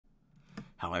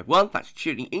Hello everyone, thanks for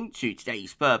tuning into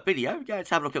today's Bird video. We're going to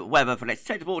have a look at the weather for the next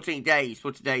 10 to 14 days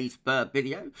for today's Bird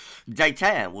video. Day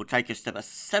 10 will take us to the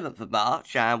 7th of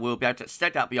March and we'll be able to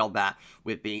extend out beyond that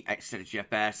with the extended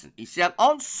GFS and ECM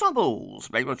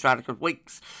ensembles. Maybe we'll try in a couple of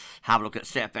weeks, have a look at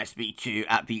CFS V2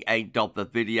 at the end of the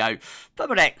video. For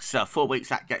the next 4 weeks,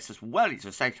 that gets us well into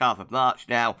the second half of March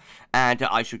now, and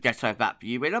I shall get over that for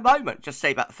you in a moment. Just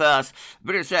say that first,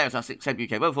 video sales our 6 UK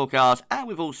weather forecast, and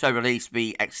we've also released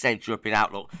the extended European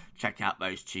outlook. Check out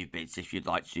those two bits if you'd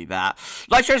like to do that.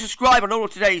 Like, share, subscribe on all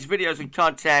of today's videos and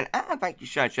content, and thank you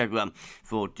so much everyone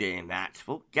for doing that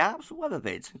for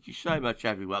GavsWeatherVids. Thank you so much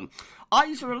everyone.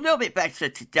 Eyes are a little bit better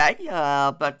today,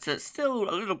 but still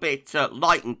a little bit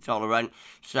light intolerant,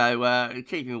 so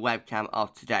keeping the webcam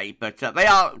off today, but they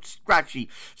are gradually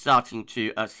starting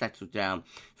to settle down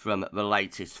from the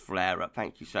latest flare-up.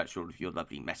 Thank you so much for all of your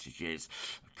lovely messages,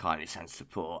 kindness and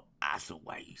support as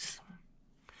always.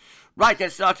 Right,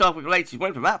 let's start off with the latest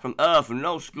wind from that from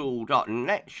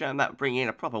earthandoilschool.net, showing that bringing in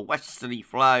a proper westerly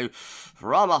flow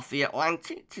from off the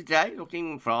Atlantic today,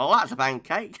 looking for lots of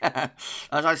pancake. As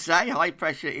I say, high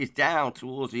pressure is down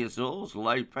towards the Azores,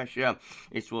 low pressure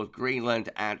is towards Greenland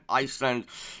and Iceland.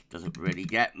 Doesn't really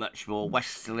get much more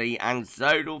westerly and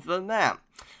zonal than that.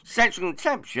 Central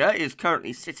temperature is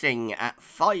currently sitting at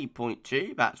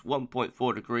 5.2, that's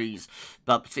 1.4 degrees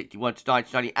above 61 to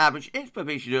 90 average. It's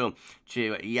provisional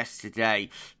to yesterday,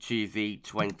 to the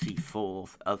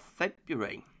 24th of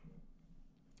February.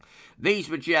 These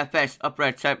were GFS upper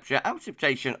air temperature and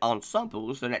precipitation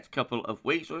ensembles the next couple of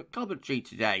weeks. On commentary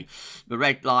today, the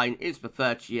red line is the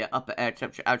 30-year upper air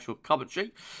temperature actual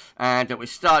commentary, and we're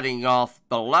starting off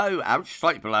below average,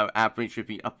 slightly below average with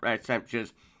the upper air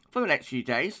temperatures for the next few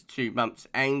days, 2 months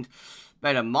end.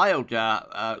 Then a milder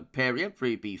period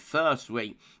through the first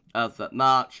week of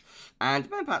March, and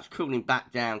then perhaps cooling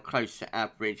back down close to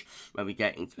average when we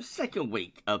get into the second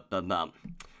week of the month.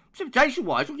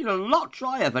 Precipitation-wise, looking a lot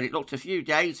drier than it looked a few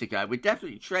days ago. We're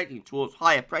definitely trending towards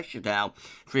higher pressure now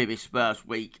through this first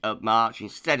week of March,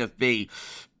 instead of the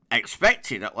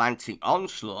expected Atlantic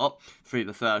onslaught through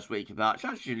the first week of March.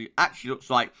 Actually looks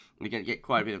like we're going to get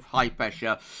quite a bit of high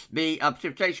pressure. The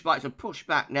precipitation spikes are pushed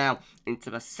back now into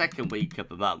the second week of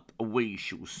the month. We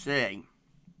shall see.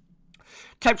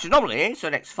 Temperature anomalies, so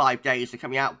the next 5 days are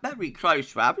coming out very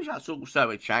close to average. That's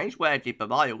also a change. Where did the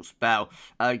mild spell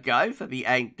go for the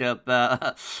end of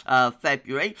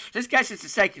February? This gets us to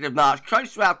 2nd of March,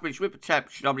 close to average with the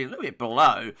temperature anomaly, a little bit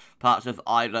below parts of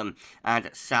Ireland and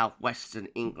southwestern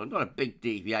England. Not a big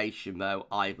deviation though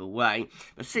either way.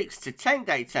 The 6 to 10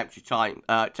 day temperature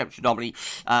anomaly,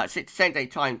 6 to 10 day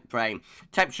time frame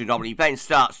temperature anomaly then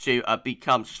starts to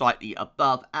become slightly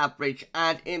above average,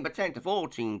 and in the 10 to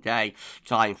 14 day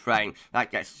time frame, that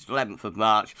gets us to 11th of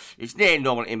March. It's near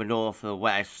normal in the north and the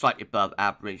west, slightly above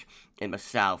average in the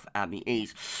south and the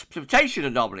east. Precipitation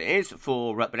anomalies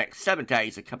for the next 7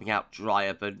 days are coming out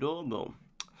drier than normal.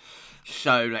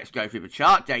 So let's go through the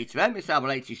chart data then. This is our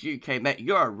latest UK Met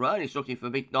Euro run. It's looking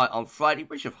for midnight on Friday,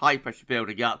 which of high pressure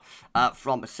building up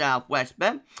from the southwest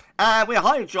then. And we're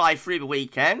high and dry through the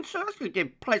weekend, so that's going to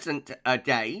give pleasant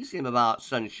days in the March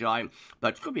sunshine,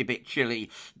 but it could be a bit chilly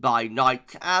by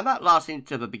night, and that lasts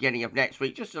into the beginning of next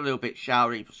week. Just a little bit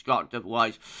showery for Scotland,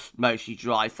 otherwise mostly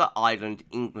dry for Ireland,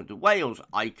 England and Wales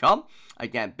icon.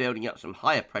 Again, building up some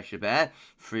higher pressure there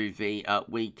through the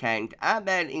weekend, and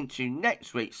then into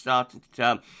next week, starting to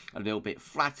turn a little bit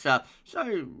flatter, so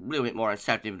a little bit more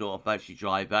unsettled in the north, mostly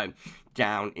dry though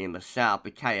down in the south.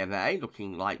 The KMA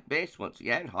looking like this once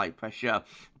again, high pressure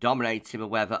dominating the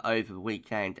weather over the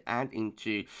weekend and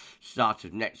into start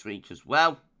of next week as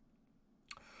well.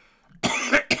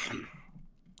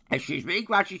 Excuse me,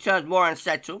 gradually turns more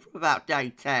unsettled from about day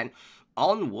 10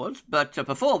 onwards, but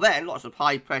before then, lots of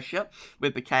high pressure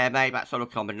with the KMA. That's on the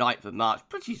 9th of March,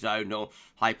 pretty zonal,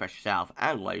 high pressure south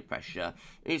and low pressure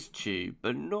is to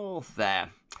the north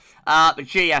there. The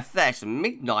GFS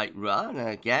midnight run,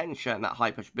 again, showing that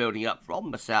high pressure building up from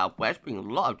the southwest, bringing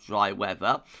a lot of dry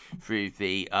weather through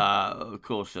the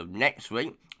course of next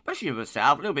week. Especially in the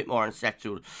south, a little bit more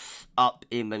unsettled up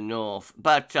in the north.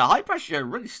 But high pressure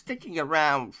really sticking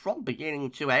around from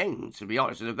beginning to end, to be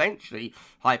honest. And eventually,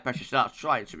 high pressure starts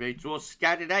trying to move towards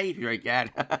Scandinavia again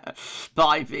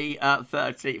by the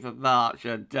 13th of March.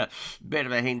 And a bit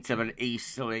of a hint of an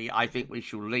easterly. I think we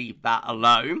shall leave that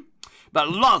alone. But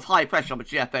a lot of high pressure on the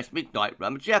GFS midnight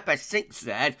run. The GFS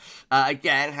 6Z,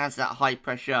 again, has that high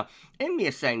pressure in the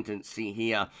ascendancy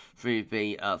here through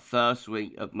the first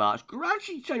week of March.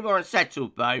 Gradually turning more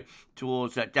unsettled, though,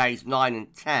 towards days 9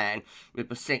 and 10 with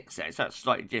the 6Z. So that's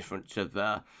slightly different to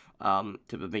the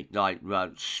midnight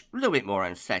run. A little bit more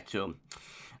unsettled.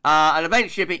 And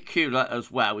eventually a bit cooler as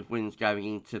well, with winds going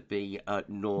into the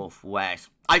northwest.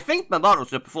 I think the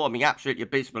models are performing absolutely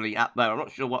abysmally up there. I'm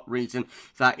not sure what reason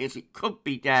that is. It could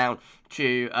be down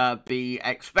to the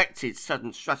expected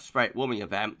sudden stratospheric warming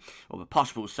event, or the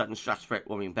possible sudden stratospheric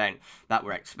warming event that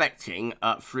we're expecting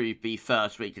through the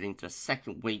first week and into the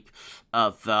second week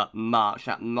of March.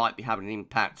 That might be having an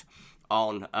impact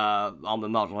on the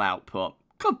model output.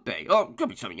 Could be, or could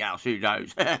be something else, who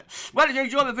knows. Well, if you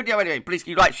enjoyed the video anyway, please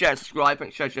can you like, share, and subscribe.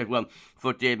 Thanks so much everyone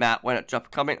for doing that. Why not drop a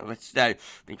comment and let us know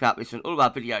think about this and all of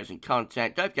our videos and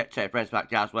content. Don't forget to tell your friends about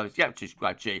GavsWeatherVids. If you haven't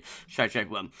subscribed to, show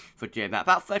everyone for doing that.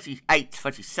 About 38,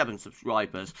 37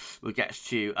 subscribers will get us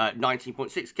to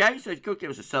 19.6k, so if you could give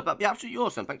us a sub, that'd be absolutely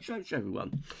awesome. Thanks so much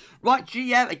everyone. Right,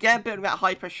 GM, again, building that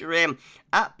high pressure in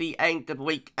at the end of the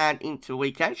week and into the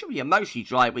weekend. Should be a mostly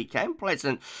dry weekend,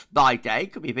 pleasant by day,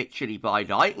 could be a bit chilly by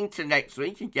night. Into next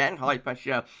week, again, high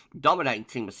pressure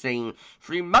dominating the scene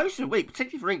through most of the week,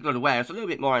 particularly for England and Wales, a little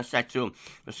bit more unsettled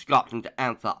for Scotland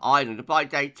and for Ireland. By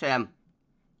day 10,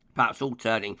 perhaps all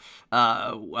turning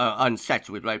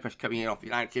unsettled with low pressure coming in off the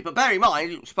Atlantic. But bear in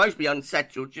mind, it was supposed to be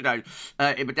unsettled, you know,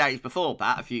 in the days before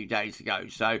that, a few days ago.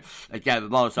 So, again, the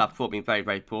models are performing very,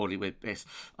 very poorly with this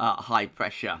high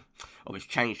pressure, or this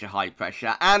change to high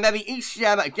pressure. And then the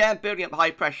ECM, again, building up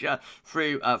high pressure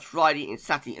through Friday and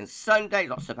Saturday and Sunday.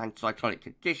 Lots of anticyclonic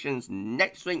conditions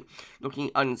next week. Looking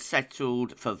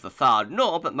unsettled for the far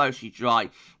north, but mostly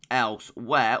dry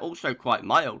elsewhere. Also quite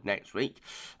mild next week.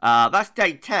 That's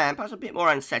day 10, perhaps a bit more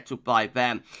unsettled by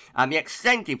then. And the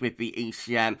extended with the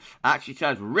ECM actually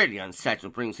turns really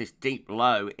unsettled, brings this deep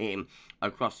low in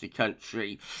across the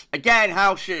country. Again,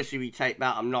 how seriously we take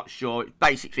that, I'm not sure.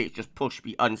 Basically, it's just pushed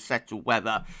the unsettled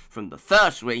weather from the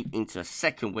first week into the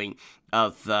second week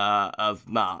of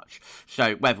March.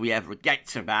 So whether we ever get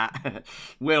to that,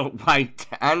 we'll wait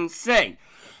and see.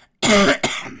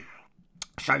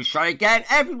 So again,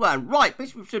 everyone, right,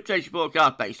 this was precipitation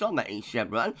forecast based on that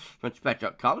ECM run from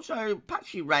spread.com. So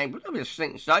patchy rain, but a bit of sleet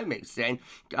and snow mixed in,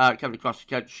 coming across the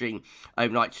country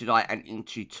overnight tonight and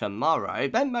into tomorrow.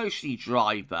 Then mostly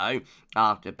dry though,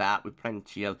 after that, with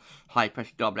plenty of high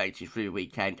pressure dominated through the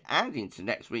weekend and into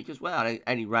next week as well.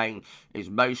 Any rain is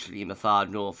mostly in the far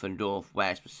north and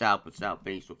northwest, but south and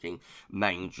southeast looking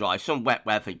main dry. Some wet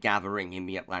weather gathering in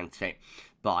the Atlantic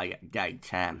by day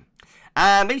 10.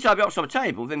 And these are the options on the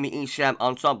table within the ECM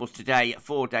ensembles today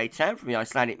for day 10 from the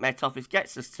Icelandic Met Office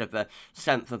gets us to the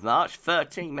 7th of March.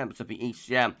 13 members of the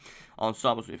ECM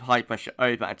ensembles with high pressure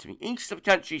over and to the east of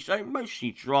the country, so mostly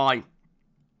dry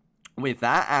with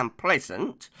that, and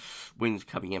pleasant winds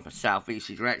coming in for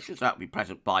southeasterly directions. So that will be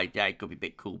pleasant by day, could be a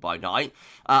bit cool by night.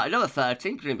 Another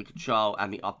 13 including the control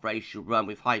and the operational run,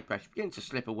 with high pressure beginning to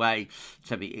slip away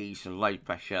to the east and low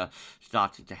pressure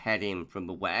starting to head in from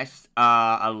the west.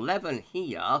 11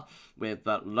 here with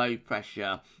low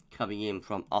pressure coming in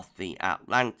from off the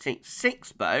Atlantic.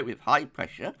 6 though with high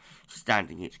pressure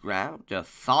standing its ground.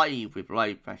 5 with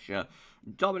low pressure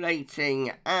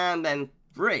dominating, and then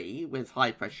 3 with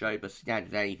high pressure over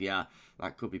Scandinavia.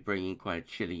 That could be bringing quite a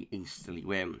chilly easterly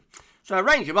wind. So a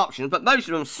range of options, but most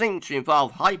of them seem to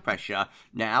involve high pressure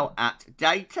now at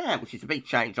day 10, which is a big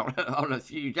change on a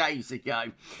few days ago.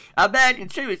 And then in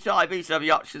 2 weeks' time, these are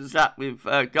the options that we've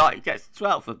got. It gets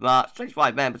 12th of March,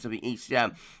 25 members of the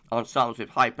ECM ensembles with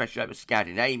high pressure over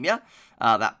Scandinavia.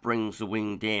 That brings the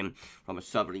wind in from a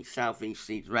southerly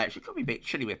southeasterly direction. Could be a bit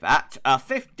chilly with that.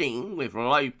 15 with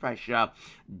low pressure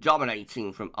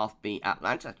dominating from off the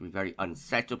Atlantic. That could be very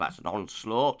unsettled. That's an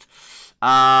onslaught.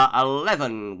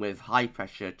 11 with high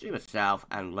pressure to the south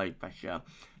and low pressure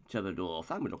to the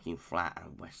north. And we're looking flat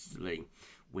and westerly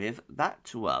with that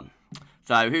one.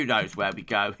 So who knows where we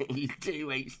go in 2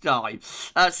 weeks' time.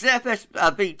 CFS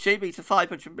V2 beats a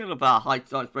 500 millibar high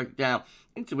tides broken down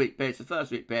into week periods. The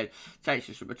first week period takes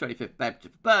us from the 25th Feb to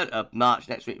the 3rd of March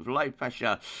next week with low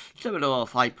pressure to the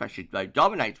north, high pressure though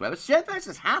dominates weather. CFS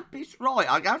has had this right.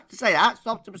 I have to say that's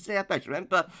off to the CFS.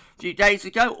 Remember, a few days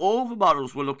ago, all the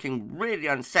models were looking really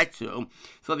unsettled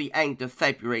for the end of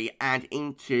February and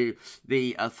into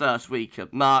the first week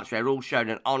of March. They're all showing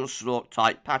an onslaught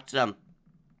type pattern.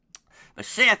 The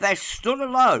CFS stood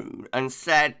alone and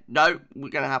said, no, we're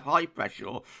going to have high pressure,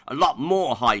 or a lot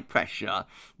more high pressure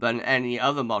than any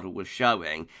other model was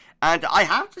showing. And I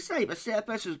have to say, the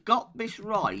CFS has got this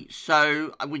right.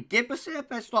 So we give the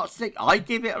CFS a lot of stick. I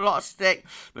give it a lot of stick,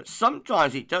 but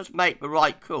sometimes it does make the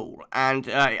right call. And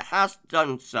it has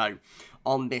done so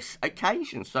on this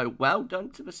occasion. So well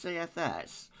done to the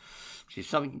CFS. Which is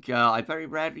something I very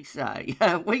rarely say.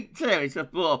 Week 2 is the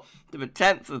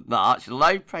 10th of March.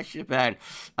 Low pressure then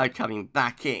coming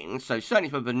back in. So certainly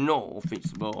from the north,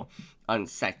 it's more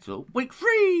unsettled. Week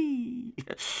 3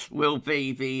 will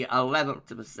be the 11th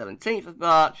to the 17th of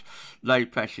March. Low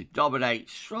pressure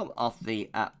dominates from off the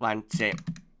Atlantic.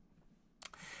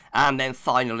 And then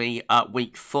finally,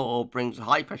 week 4 brings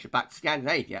high pressure back to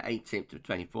Scandinavia, 18th to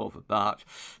 24th of March.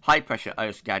 High pressure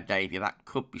over Scandinavia, that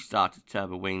could be starting to turn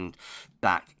the wind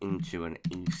back into an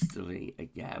easterly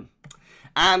again.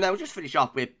 And then we'll just finish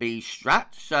off with the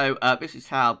strat. So this is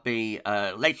how the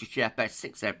latest GFS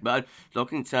 6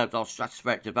 look in terms of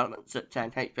stratospheric developments at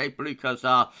 10 HPA. Blue colours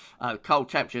are cold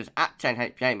temperatures at 10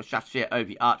 HPA in the stratosphere over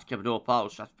the Arctic over North Pole,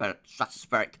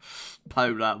 stratospheric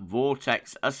polar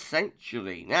vortex,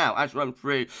 essentially. Now, as we run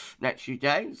through next few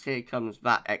days, here comes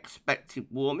that expected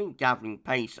warming, gathering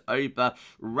pace over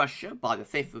Russia. By the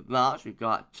 5th of March, we've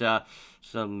got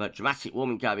some dramatic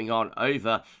warming going on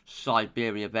over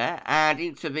Siberia there, and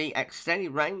into the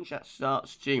extended range that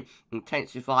starts to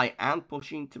intensify and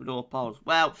push into the North Pole as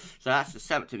well. So that's the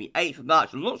 7th to the 8th of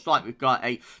March. It looks like we've got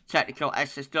a technical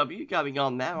SSW going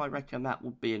on there. I reckon that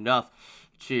would be enough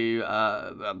to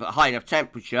high enough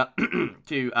temperature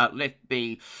to lift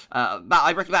the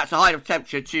I reckon that's a high enough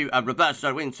temperature to reverse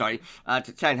the wind, to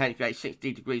 10 HPA,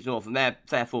 60 degrees north, and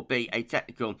therefore be a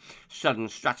technical sudden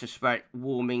stratospheric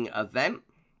warming event.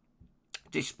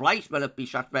 Displacement of the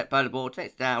stratospheric polar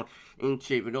vortex down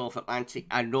into the North Atlantic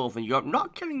and Northern Europe.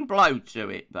 Not killing blow to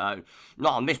it, though.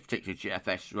 Not on this particular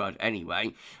GFS run,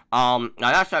 anyway. Now,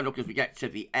 that's how it looks as we get to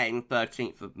the end,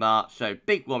 13th of March. So,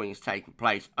 big warming is taking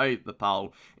place over the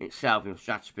pole itself in the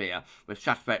stratosphere, with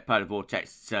stratospheric polar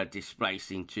vortex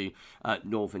displacing to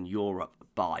Northern Europe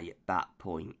by that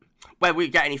point. Whether we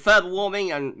get any further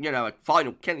warming and, you know, a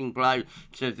final killing blow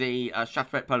to the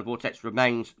stratospheric polar vortex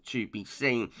remains to be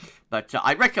seen. But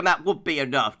I reckon that would be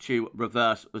enough to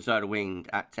reverse the zone of wind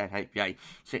at 10 HPA,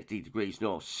 60 degrees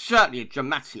north. Certainly a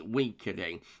dramatic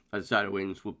weakening of zone of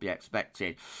winds would be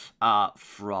expected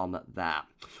from that.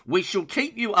 We shall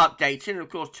keep you updated. And, of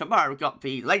course, tomorrow we've got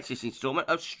the latest instalment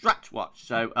of StratWatch.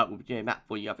 So we'll be doing that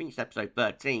for you. I think it's episode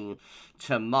 13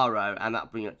 tomorrow. And that'll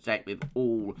bring you up to date with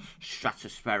all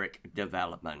stratospheric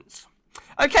developments.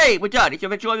 Okay, we're done. If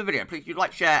you've enjoyed the video, please do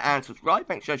like, share, and subscribe.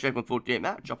 Thanks so much for doing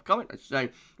that. Drop a comment. Let's say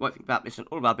what you think about this and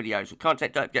all of our videos and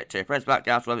content. Don't forget to friends about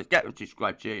GavsWeatherVids, get them to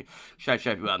subscribe to. Show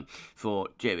everyone for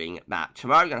doing that.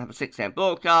 Tomorrow we're going to have a 6 AM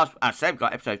broadcast. As I said, we've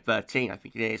got episode 13, I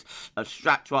think it is, of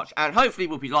StratWatch. And hopefully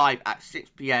we'll be live at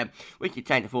 6 PM, weekly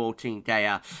 10 to 14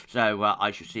 dayer. So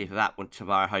I shall see you for that one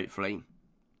tomorrow, hopefully.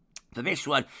 For this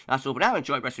one, that's all for now.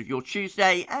 Enjoy the rest of your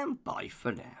Tuesday, and bye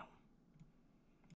for now.